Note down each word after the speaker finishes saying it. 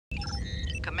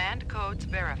Command codes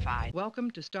verified.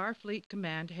 Welcome to Starfleet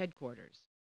Command Headquarters.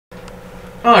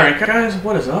 Alright guys,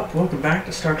 what is up? Welcome back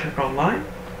to Star Trek Online.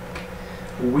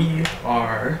 We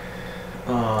are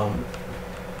en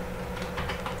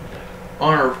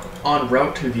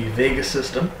route to the Vega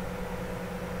system.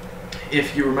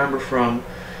 If you remember from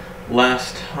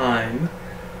last time,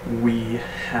 we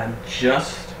had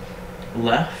just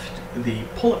left the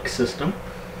Pullock system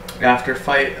after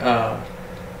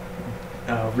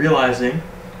realizing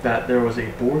that there was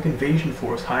a Borg invasion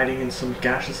force hiding in some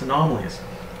gaseous anomalies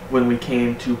when we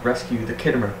came to rescue the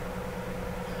Kittimer.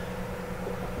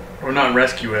 Or not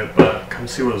rescue it, but come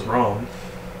see what was wrong.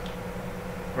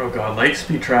 Oh god,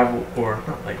 lightspeed travel, or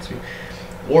not lightspeed,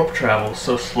 warp travel is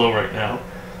so slow right now.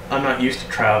 I'm not used to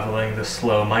traveling this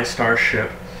slow. My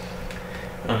starship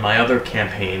on my other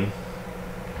campaign,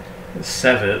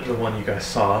 Sevet, the one you guys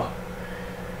saw,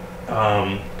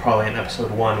 probably in episode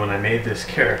 1 when I made this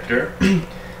character,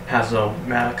 has a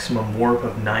maximum warp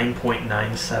of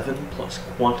 9.97 plus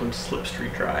quantum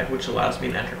slipstream drive, which allows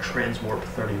me to enter transwarp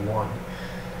 31.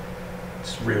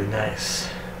 It's really nice.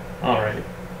 Alright.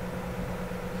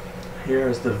 Here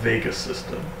is the Vega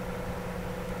system.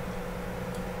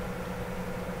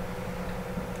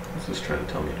 What's this trying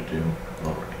to tell me to do?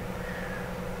 Alright.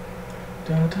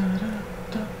 Da da da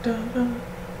da da da.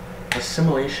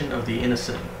 Assimilation of the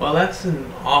Innocent. Well, that's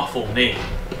an awful name,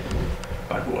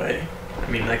 by the way. I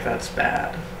mean, like, that's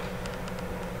bad.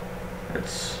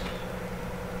 It's...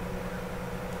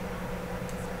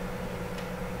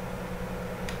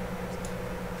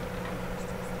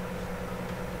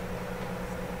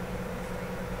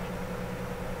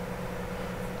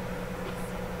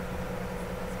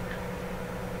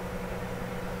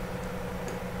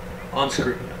 on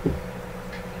screen.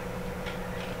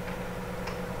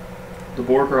 The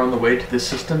Borg are on the way to this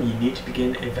system. You need to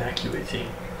begin evacuating.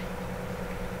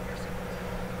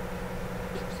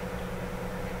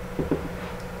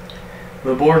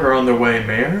 The Borg are on their way,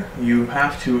 Mayor. You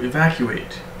have to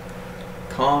evacuate.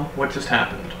 Calm, what just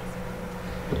happened?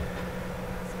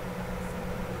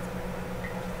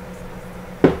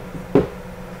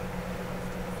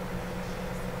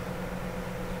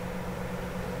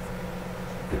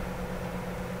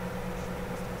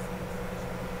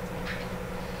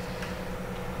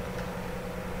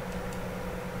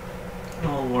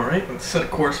 Alright, let's set a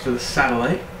course for the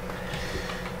satellite.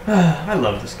 I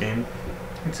love this game.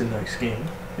 It's a nice game.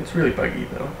 It's really buggy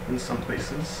though, in some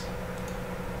places.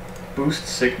 Boost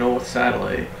signal with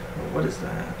satellite. What is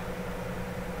that?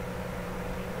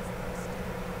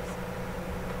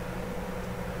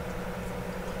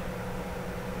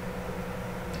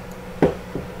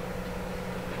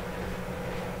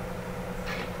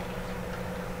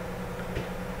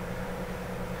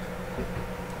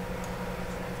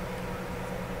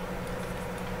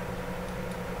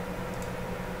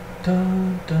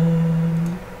 Dun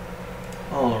dun.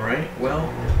 Alright, well.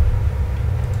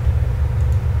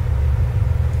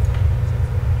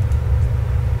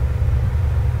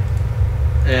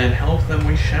 And help them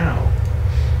we shall.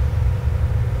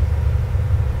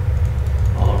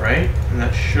 Alright, and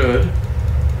that should.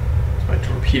 As my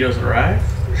torpedoes arrive,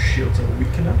 their shields are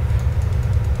weak enough.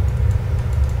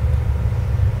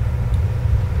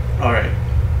 Alright.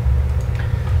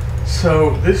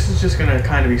 So this is just gonna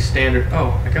kind of be standard.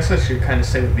 Oh, I guess I should kind of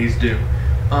say what these do.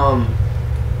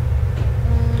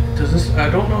 Does this? I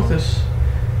don't know if this.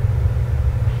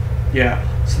 Yeah.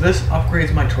 So this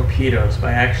upgrades my torpedoes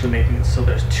by actually making it so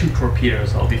there's 2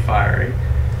 torpedoes I'll be firing,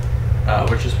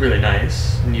 which is really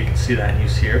nice, and you can see that in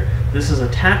use here. This is a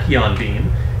tachyon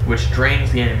beam, which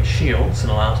drains the enemy shields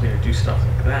and allows me to do stuff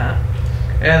like that.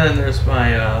 And then there's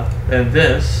my. And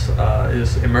this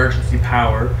is emergency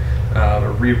power.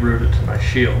 Rerouted to my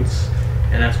shields,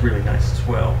 and that's really nice as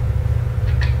well.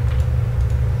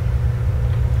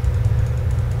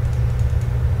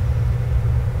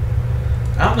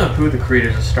 I don't know who the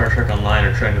creators of Star Trek Online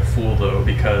are trying to fool though,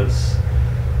 because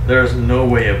there's no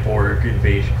way a Borg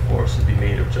invasion force would be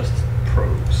made of just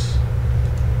probes,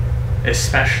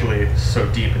 especially so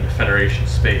deep into Federation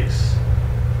space.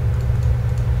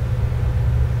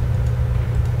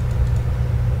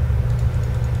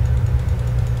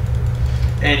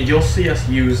 And you'll see us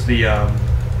use the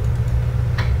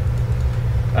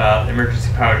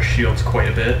emergency power shields quite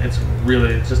a bit. It's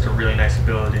just a really nice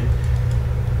ability.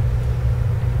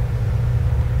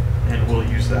 And we'll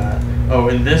use that. Oh,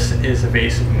 and this is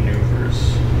evasive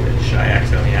maneuvers, which I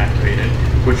accidentally activated,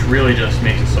 which really just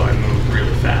makes it so I move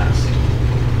really fast.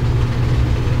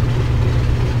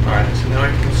 Alright, so now I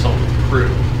can consult with the crew.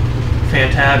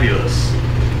 Fantabulous.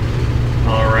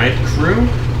 Alright, crew,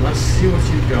 let's see what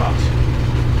you've got.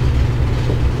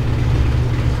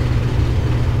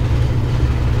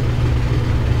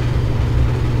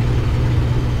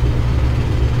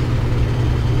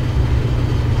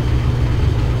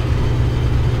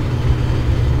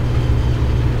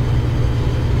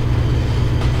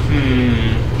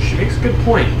 She makes a good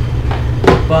point.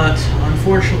 But,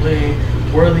 unfortunately,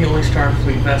 we're the only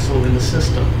Starfleet vessel in the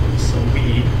system, so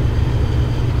we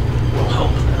will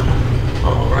help them.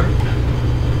 Alright.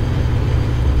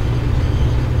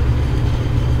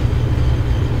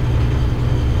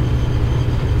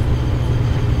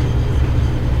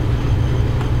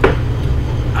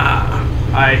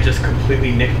 I just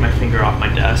completely nicked my finger off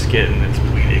my desk and it's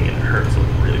bleeding and it hurts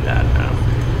really bad now.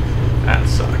 That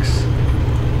sucks.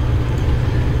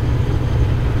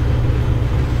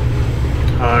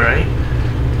 Alright.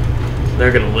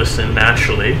 They're gonna listen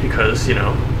naturally because, you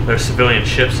know, they're civilian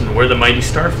ships and we're the mighty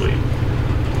Starfleet.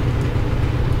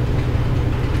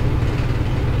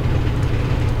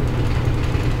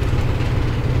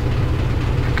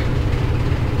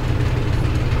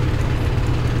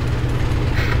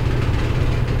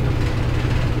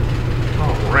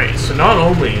 Alright, so not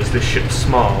only is this ship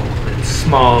small, it's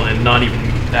small and not even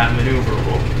that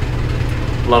maneuverable.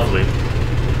 Lovely.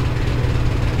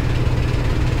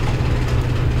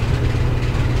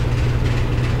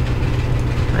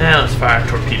 Now let's fire a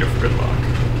torpedo for good luck.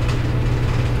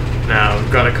 Now,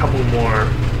 we've got a couple more.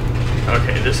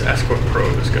 Okay, this escort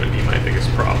probe is going to be my biggest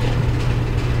problem.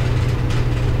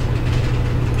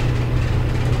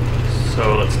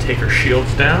 So let's take our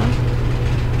shields down.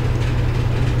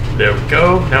 There we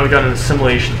go. Now we got an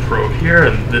assimilation probe here,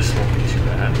 and this won't be too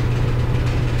bad.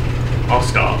 I'll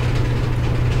stop.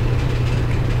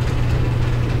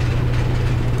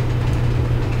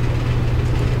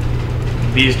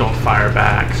 These don't fire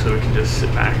back, so we can just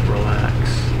sit back and relax.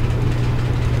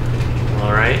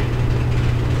 Alright.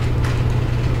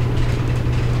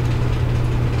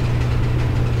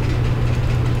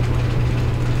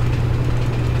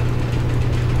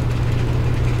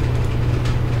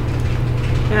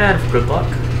 And for good luck.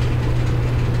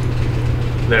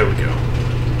 There we go.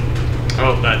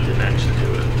 Oh, that didn't actually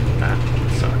do it. That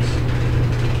sucks.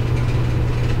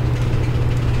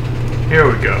 Here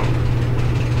we go.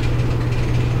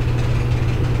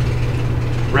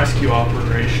 Rescue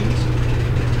operations.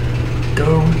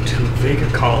 Go to Vega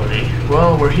colony.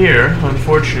 Well, we're here.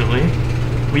 Unfortunately,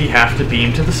 we have to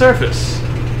beam to the surface.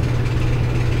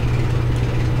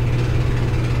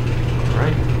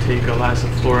 Alright, take Eliza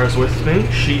Flores with me.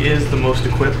 She is the most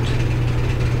equipped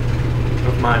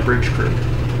of my bridge crew.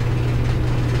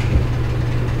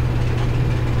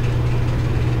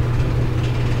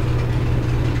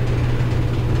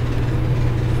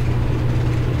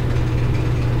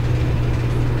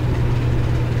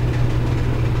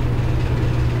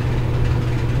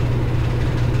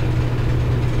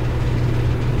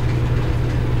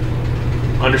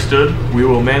 Understood. We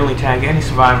will manually tag any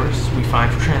survivors we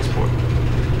find for transport.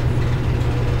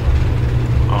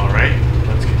 Alright,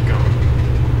 let's get going.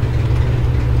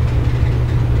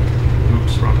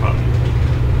 Oops, wrong button.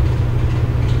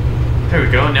 There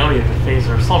we go, now we have a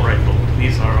phaser assault rifle.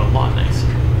 These are a lot nicer.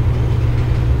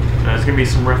 Now there's gonna be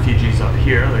some refugees up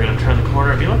here. They're gonna turn the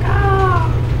corner and be like,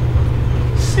 ah!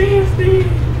 Save me!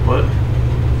 What?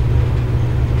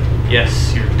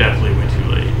 Yes, you're definitely way too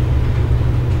late.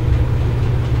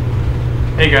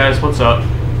 Hey guys, what's up?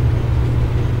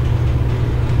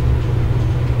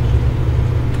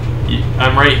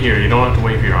 I'm right here, you don't have to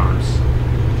wave your arms.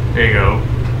 There you go.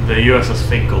 The USS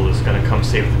Finkle is gonna come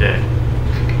save the day.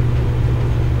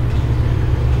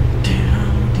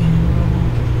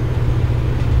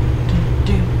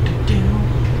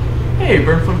 Hey,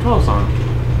 Burnflame 12's on.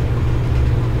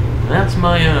 That's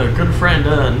my good friend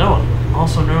Noah,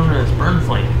 also known as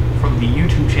Burnflame, from the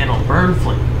YouTube channel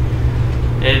Burnflame.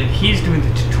 And he's doing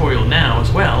the tutorial now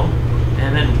as well.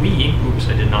 And then we... Oops,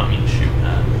 I did not mean to shoot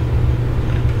that.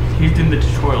 He's doing the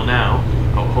tutorial now.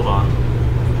 Oh, hold on.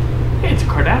 Hey, it's a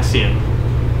Cardassian.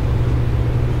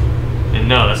 And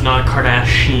no, that's not a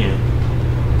Kardashian.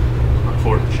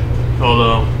 Unfortunately.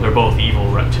 Although, they're both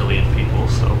evil reptilian people,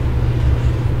 so...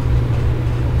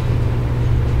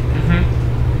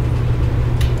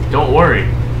 Don't worry.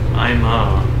 I'm,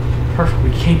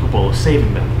 perfectly capable of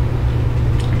saving them.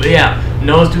 But yeah,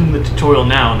 Noah's doing the tutorial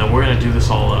now, and then we're gonna do this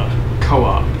all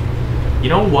co-op. You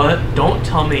know what? Don't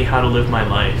tell me how to live my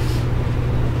life.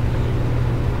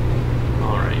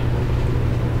 Alright.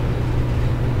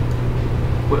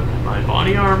 Equip my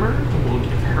body armor. We'll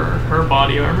give her her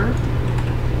body armor.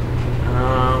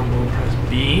 We'll press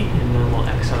B, and then we'll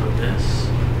X out of this.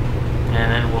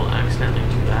 And then we'll accidentally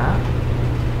do that.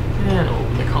 And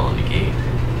open the colony gate.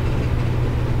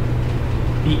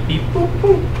 Beep, beep, boop,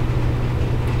 boop.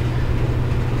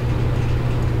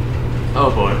 Oh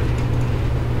boy.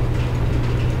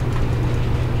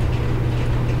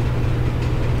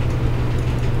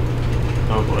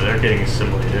 Oh boy, they're getting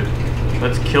assimilated.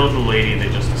 Let's kill the lady they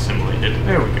just assimilated.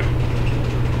 There we go.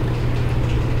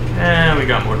 And we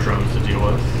got more drones to deal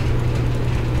with.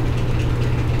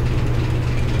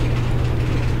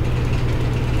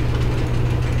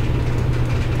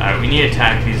 Alright, we need to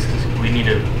attack these. We need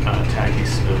to attack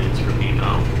these civilians for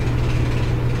BMO.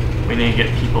 We need to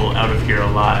get people out of here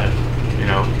alive. You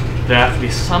know, there have to be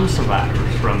some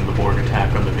survivors from the Borg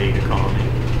attack on the Vega colony.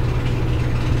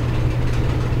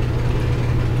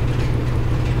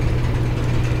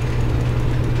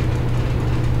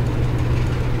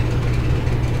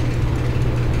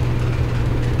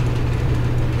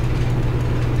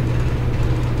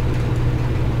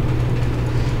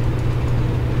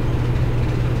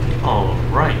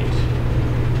 Alright.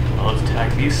 Well, let's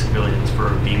attack these civilians for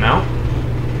a beam out.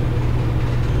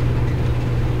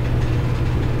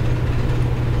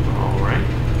 Alright.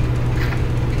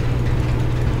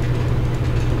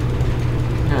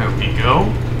 There we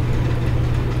go.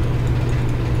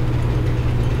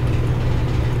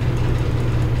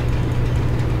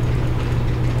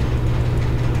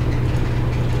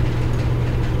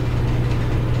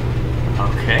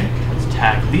 Okay, let's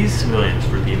attack these civilians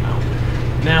for beam out.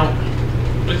 Now,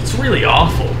 it's really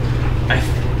awful.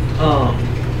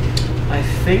 I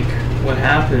think what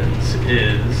happens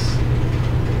is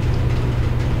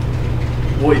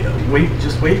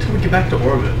just wait till we get back to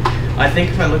orbit. I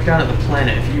think if I look down at the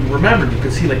planet, if you remember, you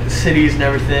could see like the cities and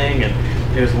everything,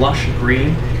 and it was lush and green.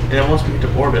 And then once we get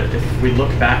to orbit, if we look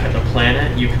back at the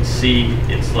planet, you can see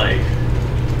it's like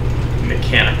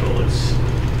mechanical. It's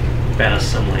been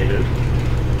assimilated.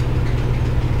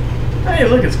 Hey,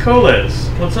 look, it's Coles.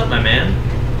 What's up, my man?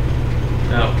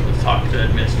 Oh, let's talk to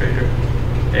Administrator.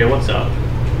 Hey, what's up?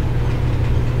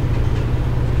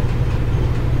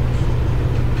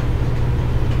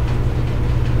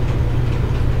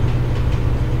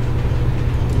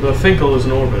 The Finkle is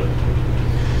in orbit.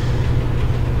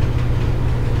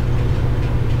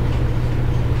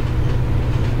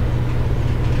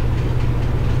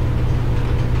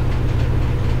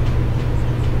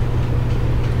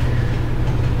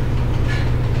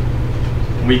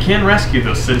 We can rescue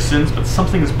those citizens, but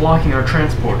something is blocking our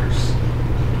transporters.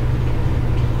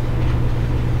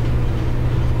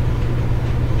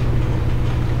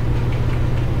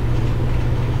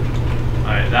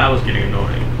 Alright, that was getting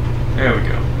annoying. There we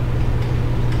go.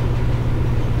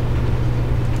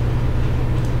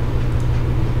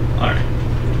 Alright.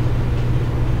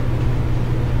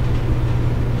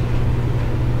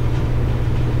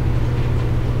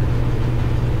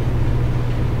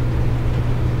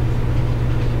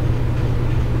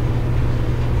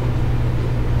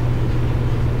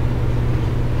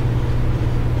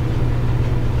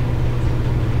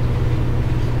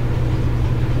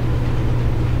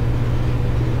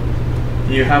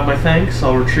 You have my thanks.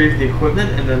 I'll retrieve the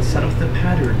equipment and then set up the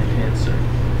pattern enhancer.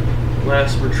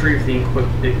 Let's retrieve the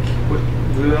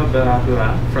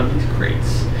from these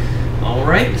crates.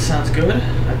 Alright, sounds good.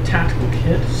 A tactical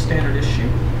kit, standard issue.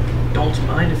 Don't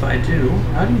mind if I do.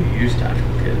 How do you use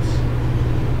tactical kits?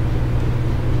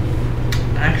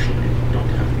 Actually, don't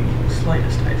have the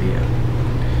slightest idea.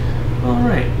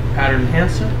 Alright, pattern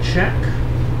enhancer, check.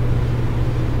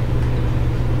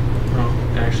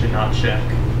 Oh, actually not check.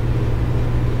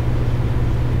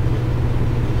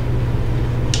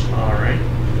 Alright.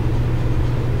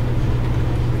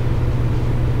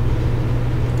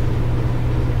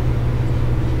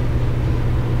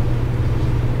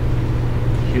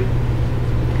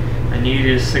 I need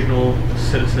to signal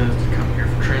citizens to come here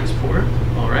for transport.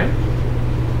 Alright.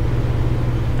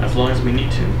 As long as we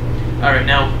need to. Alright,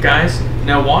 now guys,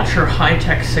 now watch her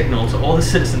high-tech signal to all the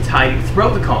citizens hiding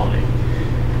throughout the colony.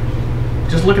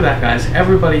 Just look at that, guys.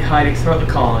 Everybody hiding throughout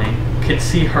the colony can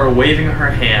see her waving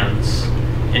her hands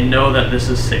and know that this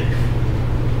is safe.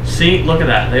 See? Look at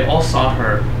that. They all saw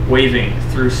her waving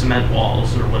through cement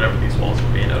walls, or whatever these walls are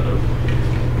made out of.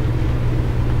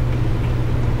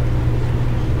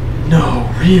 No,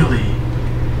 really?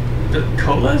 The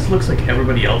Coles looks like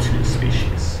everybody else from the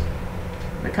species.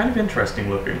 They're kind of interesting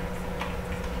looking.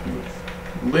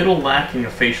 Little lacking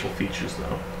of facial features,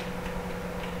 though.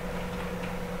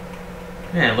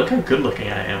 Man, look how good looking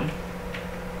I am.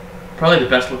 Probably the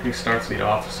best looking Starfleet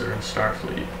officer in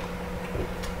Starfleet.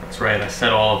 That's right, I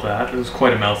said all of that. It was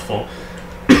quite a mouthful.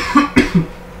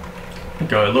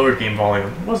 Okay, I lowered game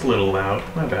volume. It was a little loud.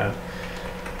 My bad.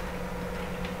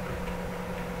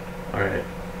 Alright.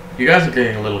 You guys are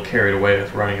getting a little carried away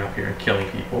with running up here and killing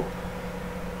people.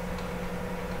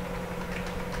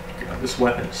 God, this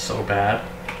weapon is so bad.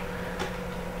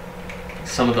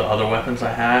 Some of the other weapons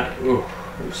I had, ooh,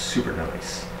 it was super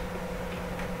nice.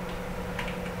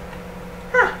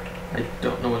 I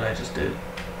don't know what I just did.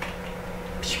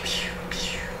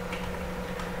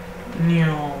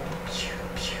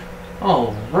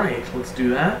 Alright, let's do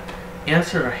that.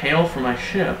 Answer a hail for my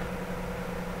ship.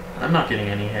 I'm not getting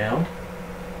any hail.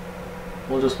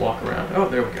 We'll just walk around. Oh,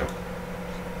 there we go.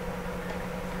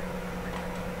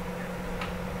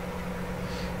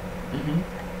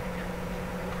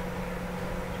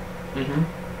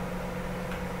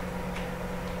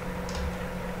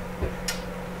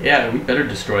 Yeah, we better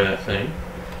destroy that thing.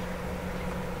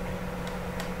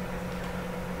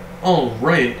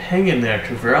 Alright, hang in there,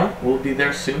 Tavrel. We'll be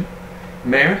there soon.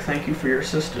 Mayor, thank you for your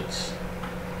assistance.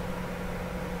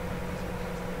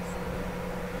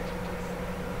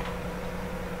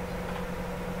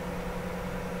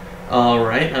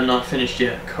 Alright, I'm not finished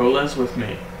yet. Cola's with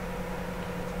me.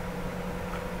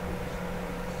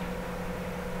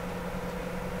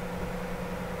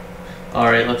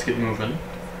 Alright, let's get moving.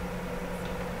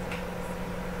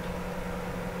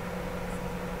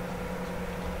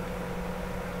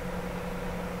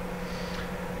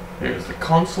 There's the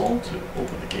console to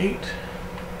open the gate.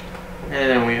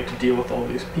 And we have to deal with all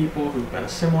these people who've been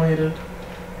assimilated.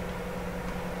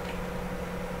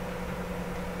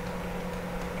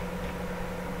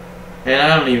 And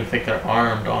I don't even think they're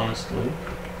armed, honestly.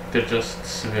 They're just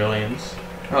civilians.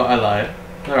 Oh, I lied.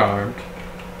 They're armed.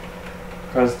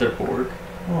 Because they're Borg.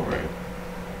 Alright.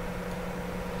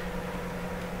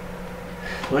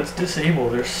 Let's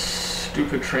disable their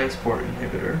stupid transport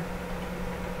inhibitor.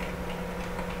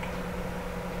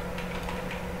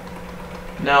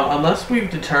 Now, unless we've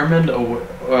determined,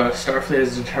 Starfleet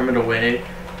has determined a way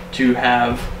to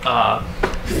have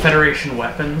Federation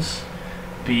weapons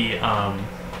be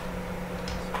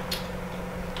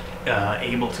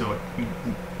able to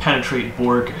penetrate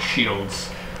Borg shields,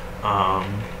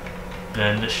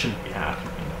 then this shouldn't be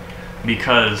happening.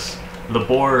 Because the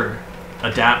Borg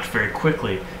adapt very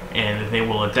quickly, and they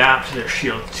will adapt their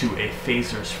shield to a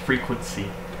phaser's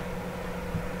frequency.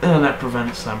 And that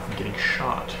prevents them from getting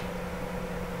shot.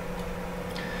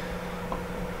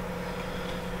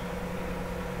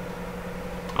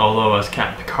 Although, as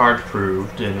Captain Picard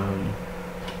proved in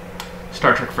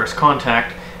Star Trek First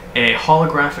Contact, a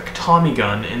holographic Tommy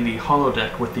gun in the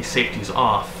holodeck with the safeties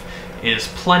off is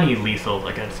plenty lethal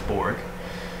against Borg.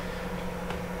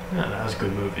 Yeah, that was a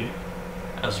good movie.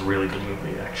 That was a really good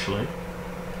movie, actually.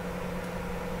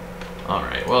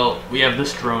 Alright, well, we have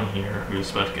this drone here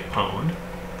who's about to get pwned.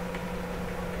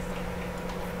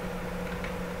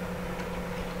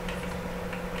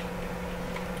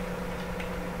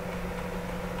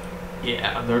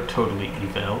 Yeah, they're totally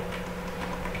evil.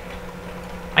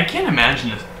 I can't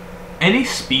imagine any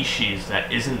species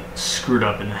that isn't screwed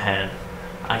up in the head.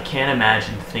 I can't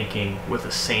imagine thinking with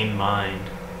a sane mind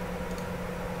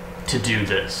to do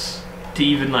this. To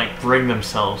even, like, bring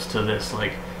themselves to this,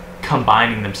 like,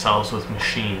 combining themselves with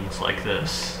machines like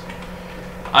this.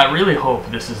 I really hope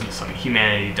this isn't something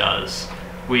humanity does.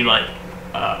 We, like,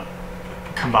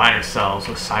 combine ourselves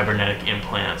with cybernetic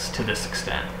implants to this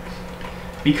extent.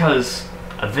 Because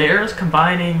there's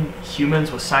combining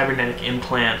humans with cybernetic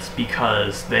implants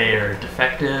because they're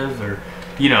defective, or,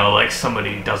 you know, like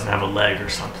somebody doesn't have a leg or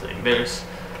something. There's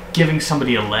giving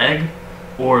somebody a leg,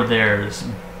 or there's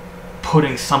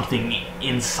putting something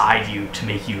inside you to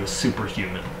make you a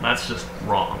superhuman. That's just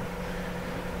wrong.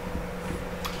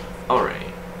 Alright.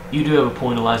 You do have a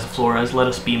point, Eliza Flores. Let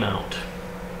us beam out.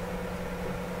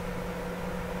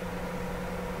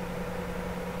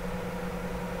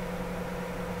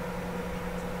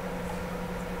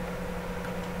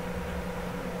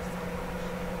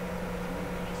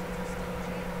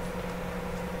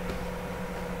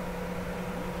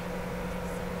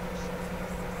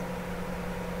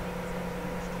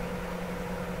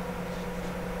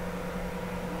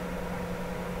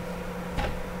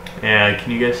 Yeah,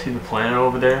 can you guys see the planet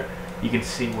over there? You can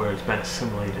see where it's been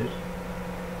assimilated.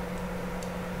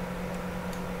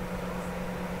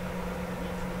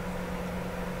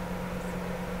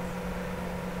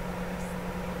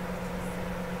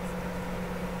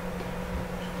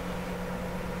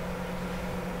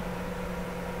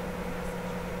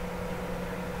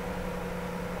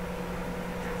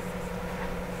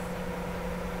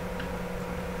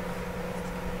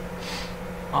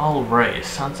 Alright,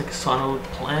 sounds like a solid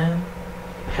plan.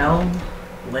 Helm,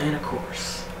 laying a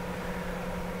course.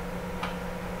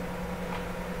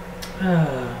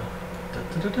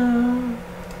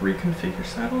 Reconfigure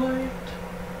satellite.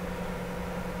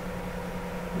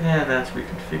 And that's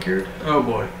reconfigured. Oh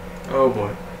boy. Oh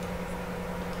boy.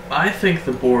 I think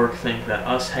the Borg think that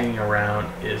us hanging around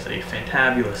is a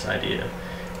fantabulous idea,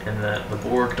 and that the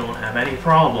Borg don't have any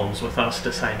problems with us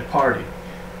deciding to party.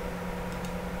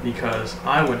 Because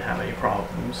I wouldn't have any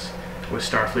problems with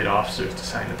Starfleet officers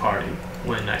deciding to party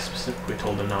when I specifically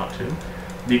told them not to.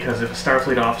 Because if a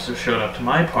Starfleet officer showed up to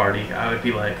my party, I would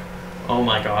be like, oh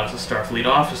my god, it's a Starfleet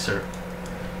officer.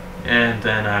 And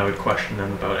then I would question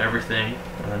them about everything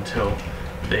until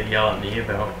they yell at me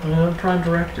about Prime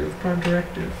Directive, Prime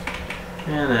Directive.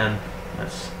 And then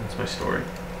that's my story.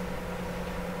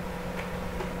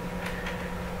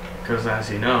 Because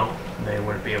as you know, they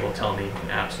wouldn't be able to tell me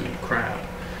absolute crap.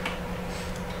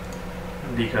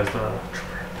 Because the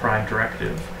Prime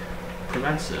Directive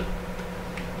prevents it.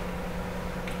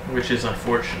 Which is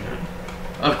unfortunate.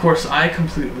 Of course,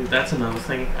 that's another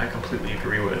thing I completely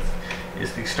agree with,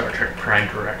 is the Star Trek Prime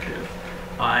Directive.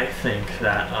 I think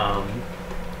that,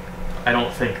 I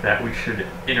don't think that we should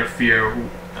interfere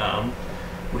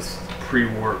with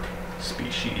pre-warp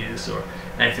species or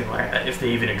anything like that, if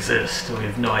they even exist. We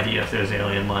have no idea if there's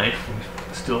alien life.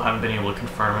 We still haven't been able to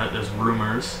confirm it. There's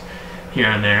rumors here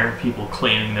and there, people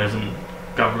claiming there's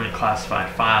government classified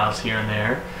files here and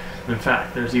there. In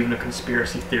fact, there's even a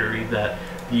conspiracy theory that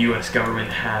the US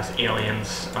government has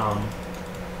aliens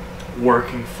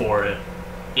working for it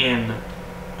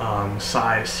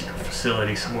inside a secret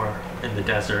facility somewhere in the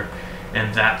desert,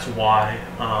 and that's why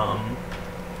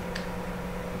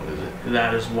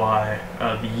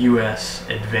the US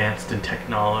advanced in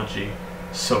technology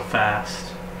so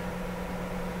fast.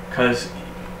 Because,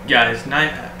 guys,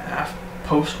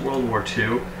 post World War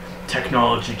II,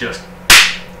 technology just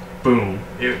boom,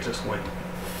 it just went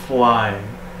flying.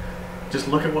 Just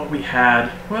look at what we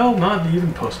had. Well, not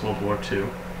even post World War II,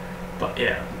 but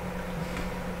yeah,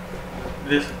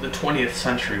 the 20th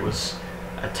century was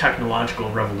a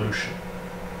technological revolution.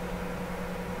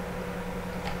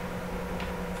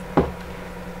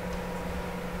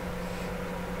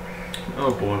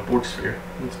 Oh boy, Borg sphere.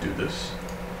 Let's do this.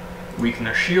 Weaken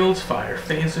their shields, fire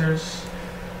phasers,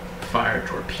 fire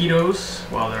torpedoes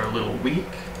while they're a little weak.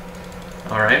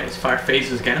 Alright, let's fire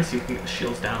phasers again so you can get the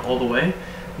shields down all the way.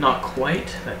 Not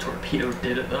quite. That torpedo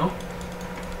did it though.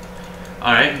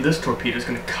 Alright, this torpedo is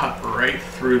going to cut right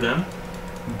through them.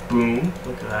 Boom.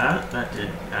 Look at that. That did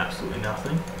absolutely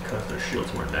nothing because their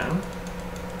shields weren't down.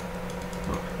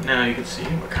 Well, now you can see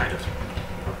what kind of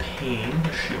a pain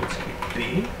the shields can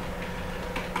be.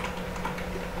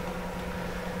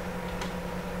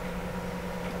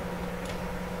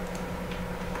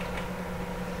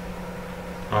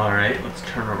 Alright, let's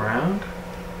turn around.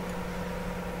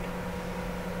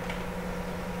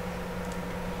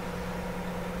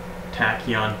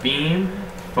 Tachyon beam.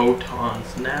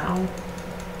 Photons now.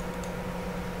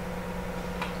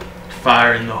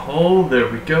 Fire in the hole.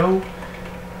 There we go.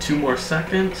 2 more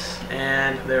seconds.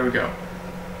 And there we go.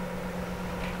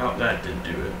 Oh, that didn't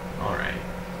do it. Alright.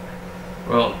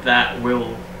 Well,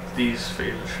 these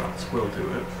phaser shots will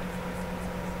do it.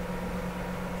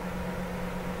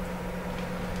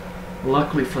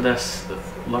 Luckily for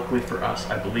us,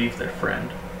 I believe their friend.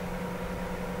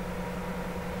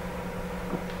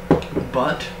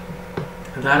 But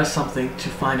that is something to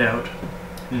find out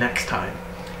next time,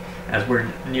 as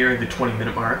we're nearing the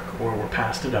 20-minute mark, or we're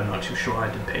past it. I'm not too sure. I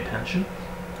didn't pay attention.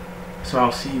 So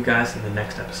I'll see you guys in the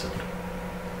next episode.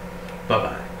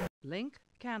 Bye-bye. Link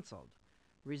canceled.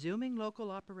 Resuming local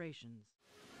operations.